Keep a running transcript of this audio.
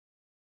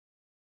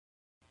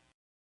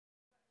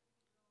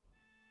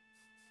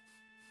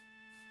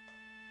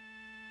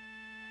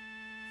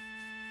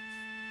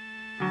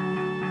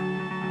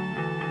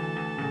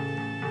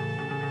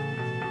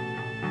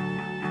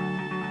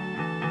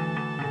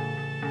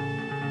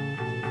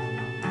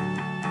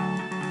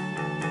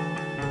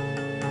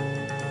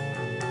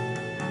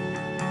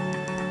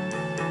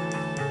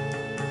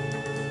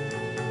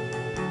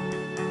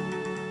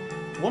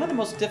One of the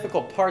most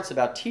difficult parts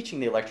about teaching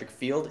the electric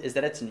field is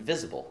that it's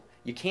invisible.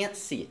 You can't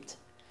see it,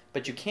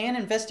 but you can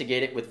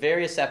investigate it with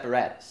various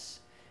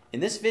apparatus.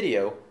 In this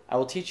video, I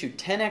will teach you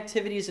 10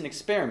 activities and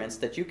experiments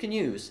that you can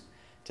use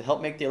to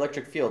help make the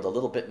electric field a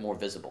little bit more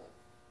visible.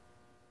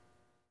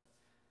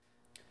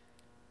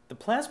 The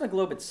plasma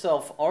globe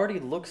itself already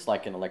looks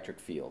like an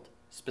electric field.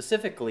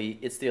 Specifically,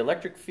 it's the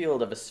electric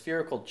field of a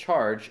spherical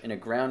charge in a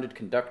grounded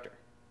conductor.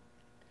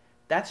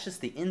 That's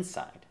just the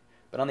inside,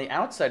 but on the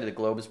outside of the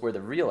globe is where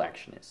the real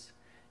action is.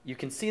 You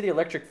can see the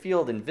electric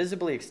field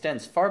invisibly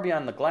extends far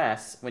beyond the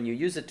glass when you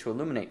use it to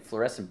illuminate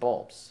fluorescent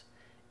bulbs.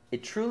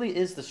 It truly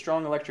is the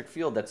strong electric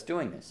field that's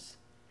doing this.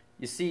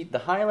 You see, the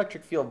high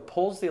electric field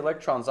pulls the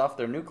electrons off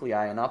their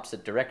nuclei in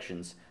opposite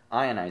directions,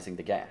 ionizing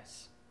the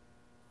gas.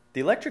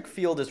 The electric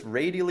field is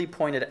radially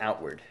pointed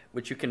outward,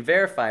 which you can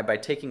verify by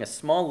taking a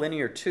small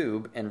linear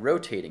tube and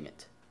rotating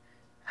it.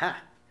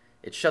 Ha!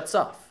 It shuts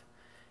off.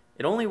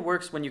 It only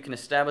works when you can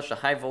establish a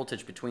high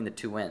voltage between the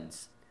two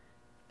ends.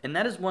 And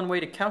that is one way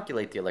to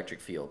calculate the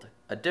electric field,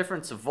 a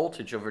difference of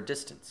voltage over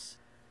distance.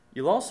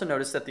 You'll also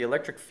notice that the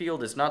electric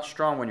field is not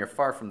strong when you're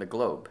far from the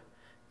globe.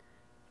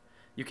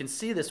 You can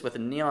see this with a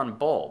neon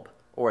bulb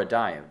or a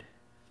diode.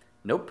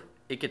 Nope,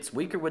 it gets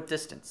weaker with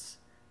distance.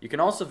 You can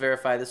also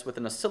verify this with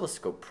an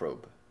oscilloscope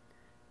probe.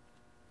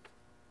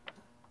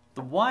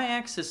 The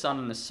y-axis on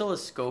an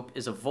oscilloscope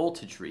is a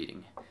voltage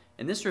reading,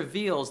 and this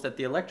reveals that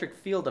the electric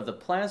field of the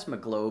plasma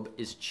globe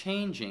is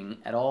changing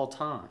at all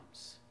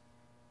times.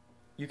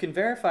 You can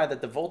verify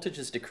that the voltage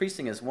is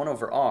decreasing as 1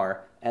 over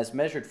R as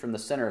measured from the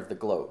center of the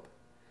globe.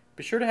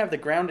 Be sure to have the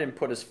ground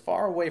input as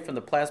far away from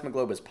the plasma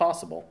globe as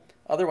possible,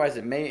 otherwise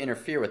it may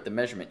interfere with the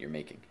measurement you're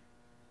making.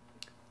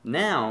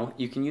 Now,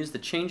 you can use the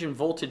change in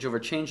voltage over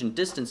change in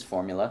distance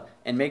formula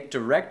and make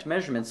direct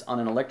measurements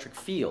on an electric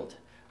field.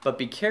 But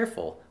be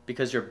careful,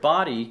 because your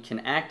body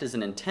can act as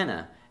an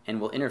antenna and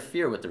will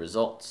interfere with the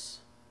results.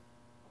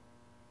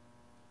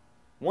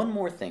 One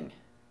more thing.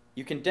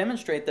 You can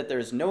demonstrate that there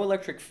is no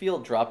electric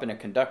field drop in a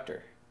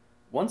conductor.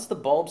 Once the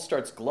bulb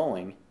starts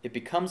glowing, it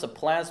becomes a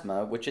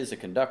plasma, which is a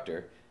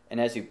conductor,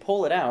 and as you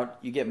pull it out,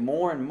 you get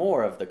more and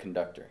more of the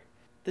conductor.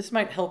 This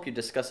might help you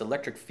discuss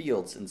electric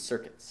fields and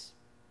circuits.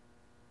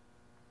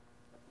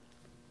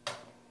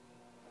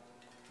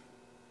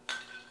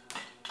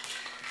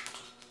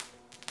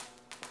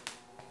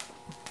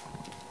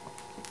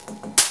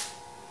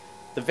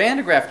 The Van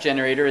de Graaff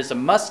generator is a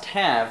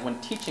must-have when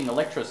teaching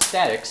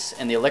electrostatics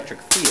and the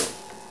electric field.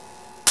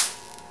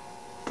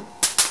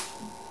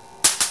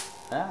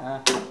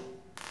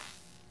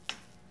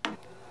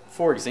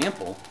 For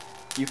example,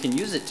 you can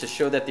use it to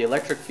show that the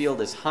electric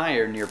field is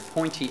higher near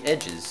pointy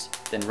edges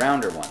than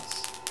rounder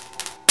ones.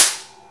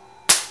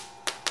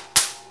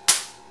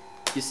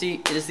 You see,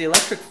 it is the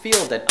electric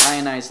field that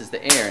ionizes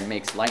the air and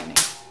makes lightning.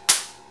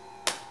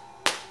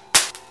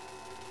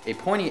 A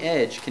pointy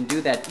edge can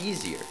do that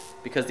easier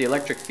because the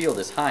electric field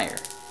is higher.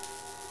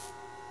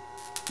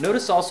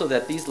 Notice also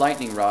that these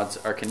lightning rods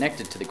are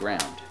connected to the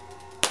ground.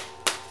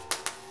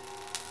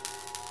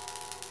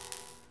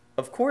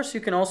 Of course, you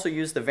can also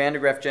use the Van de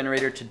Graaff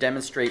generator to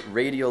demonstrate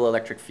radial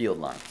electric field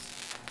lines.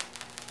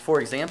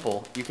 For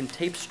example, you can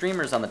tape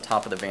streamers on the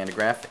top of the Van de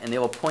Graaff and they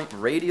will point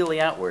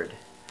radially outward.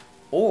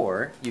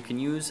 Or you can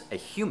use a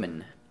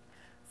human.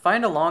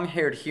 Find a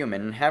long-haired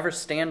human and have her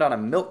stand on a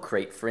milk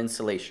crate for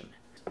insulation.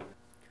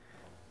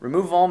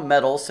 Remove all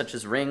metal such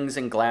as rings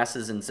and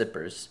glasses and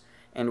zippers,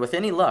 and with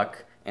any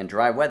luck and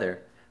dry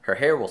weather, her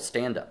hair will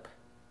stand up.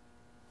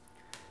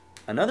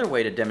 Another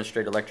way to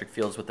demonstrate electric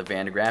fields with the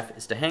Van de Graaff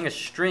is to hang a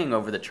string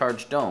over the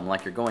charged dome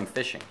like you're going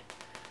fishing.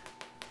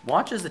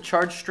 Watch as the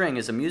charged string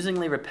is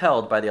amusingly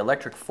repelled by the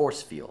electric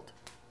force field.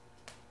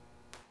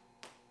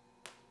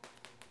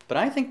 But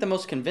I think the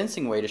most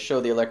convincing way to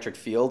show the electric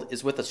field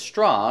is with a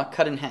straw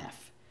cut in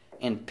half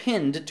and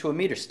pinned to a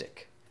meter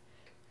stick.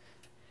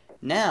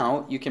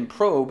 Now you can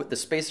probe the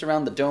space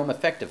around the dome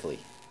effectively.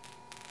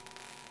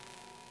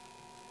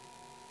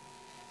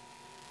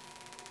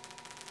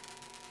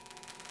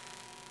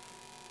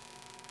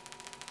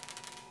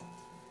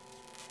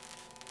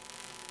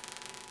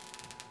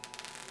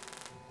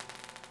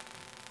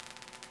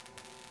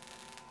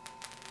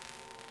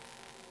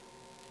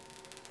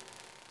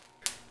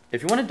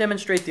 If you want to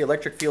demonstrate the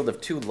electric field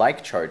of two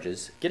like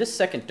charges, get a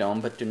second dome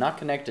but do not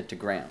connect it to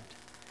ground.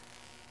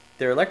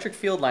 Their electric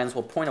field lines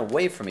will point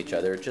away from each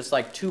other, just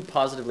like two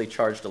positively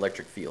charged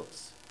electric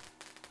fields.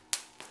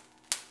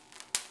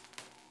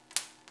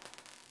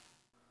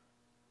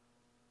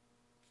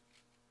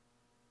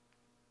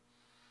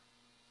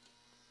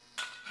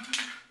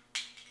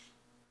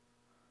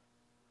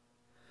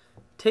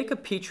 Take a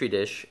petri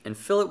dish and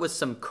fill it with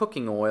some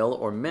cooking oil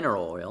or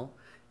mineral oil,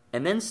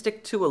 and then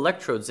stick 2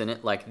 electrodes in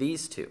it like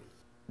these two.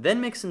 Then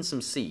mix in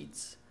some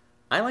seeds.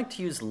 I like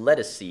to use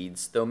lettuce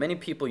seeds, though many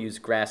people use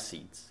grass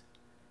seeds.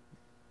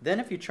 Then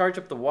if you charge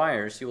up the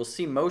wires, you will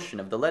see motion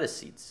of the lettuce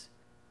seeds.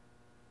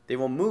 They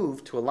will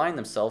move to align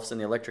themselves in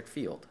the electric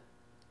field.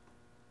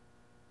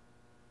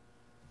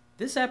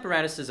 This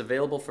apparatus is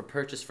available for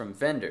purchase from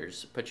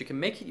vendors, but you can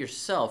make it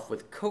yourself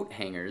with coat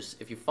hangers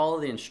if you follow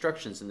the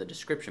instructions in the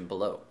description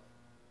below.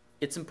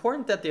 It's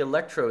important that the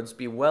electrodes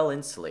be well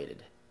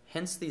insulated,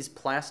 hence these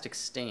plastic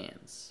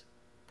stands.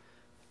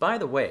 By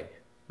the way,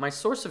 my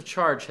source of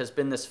charge has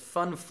been this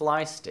fun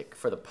fly stick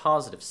for the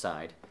positive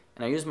side,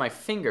 and I use my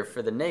finger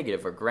for the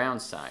negative or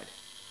ground side.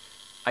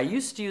 I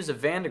used to use a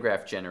Van de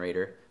Graaff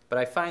generator, but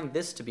I find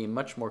this to be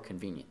much more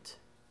convenient.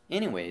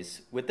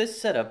 Anyways, with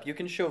this setup you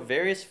can show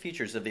various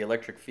features of the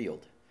electric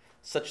field,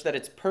 such that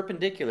it's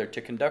perpendicular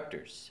to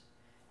conductors,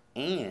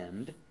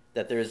 and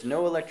that there is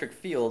no electric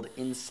field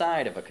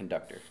inside of a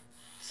conductor.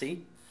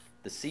 See?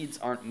 The seeds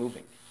aren't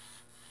moving.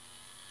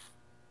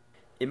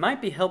 It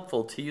might be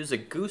helpful to use a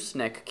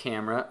gooseneck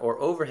camera or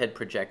overhead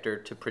projector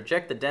to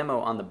project the demo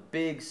on the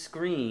big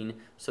screen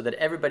so that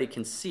everybody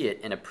can see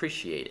it and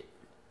appreciate it.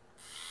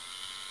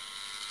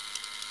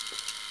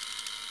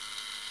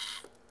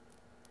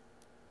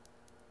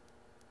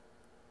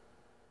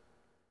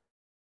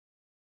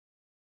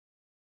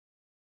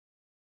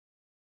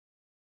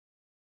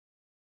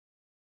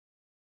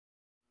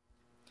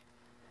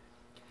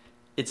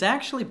 It's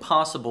actually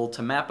possible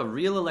to map a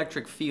real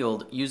electric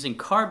field using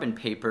carbon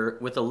paper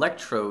with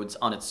electrodes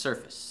on its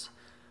surface.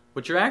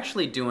 What you're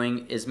actually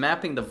doing is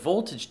mapping the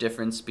voltage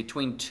difference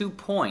between 2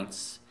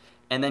 points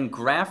and then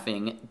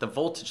graphing the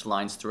voltage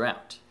lines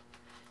throughout.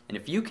 And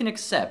if you can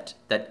accept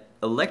that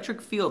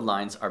electric field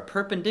lines are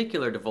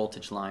perpendicular to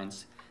voltage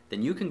lines,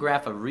 then you can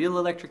graph a real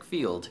electric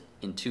field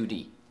in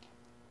 2D.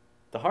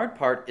 The hard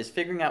part is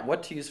figuring out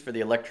what to use for the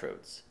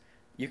electrodes.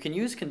 You can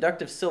use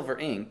conductive silver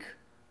ink,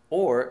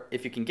 or,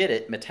 if you can get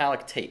it,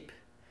 metallic tape.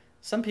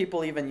 Some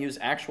people even use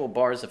actual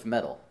bars of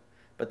metal,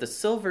 but the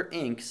silver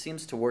ink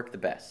seems to work the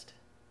best.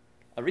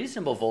 A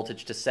reasonable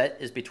voltage to set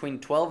is between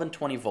 12 and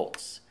 20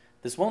 volts.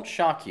 This won't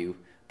shock you,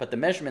 but the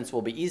measurements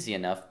will be easy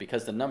enough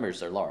because the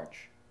numbers are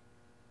large.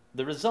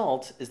 The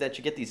result is that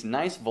you get these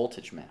nice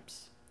voltage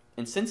maps.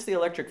 And since the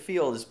electric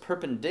field is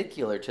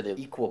perpendicular to the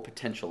equal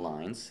potential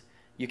lines,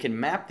 you can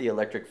map the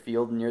electric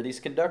field near these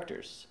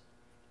conductors.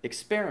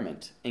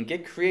 Experiment and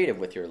get creative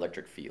with your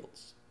electric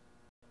fields.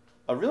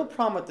 A real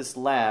problem with this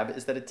lab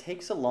is that it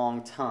takes a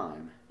long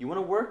time. You want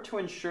to work to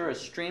ensure a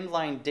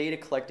streamlined data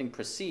collecting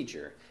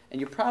procedure, and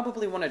you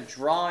probably want to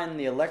draw in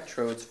the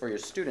electrodes for your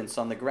students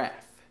on the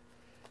graph.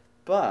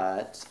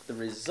 But the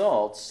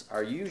results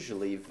are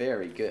usually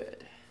very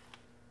good.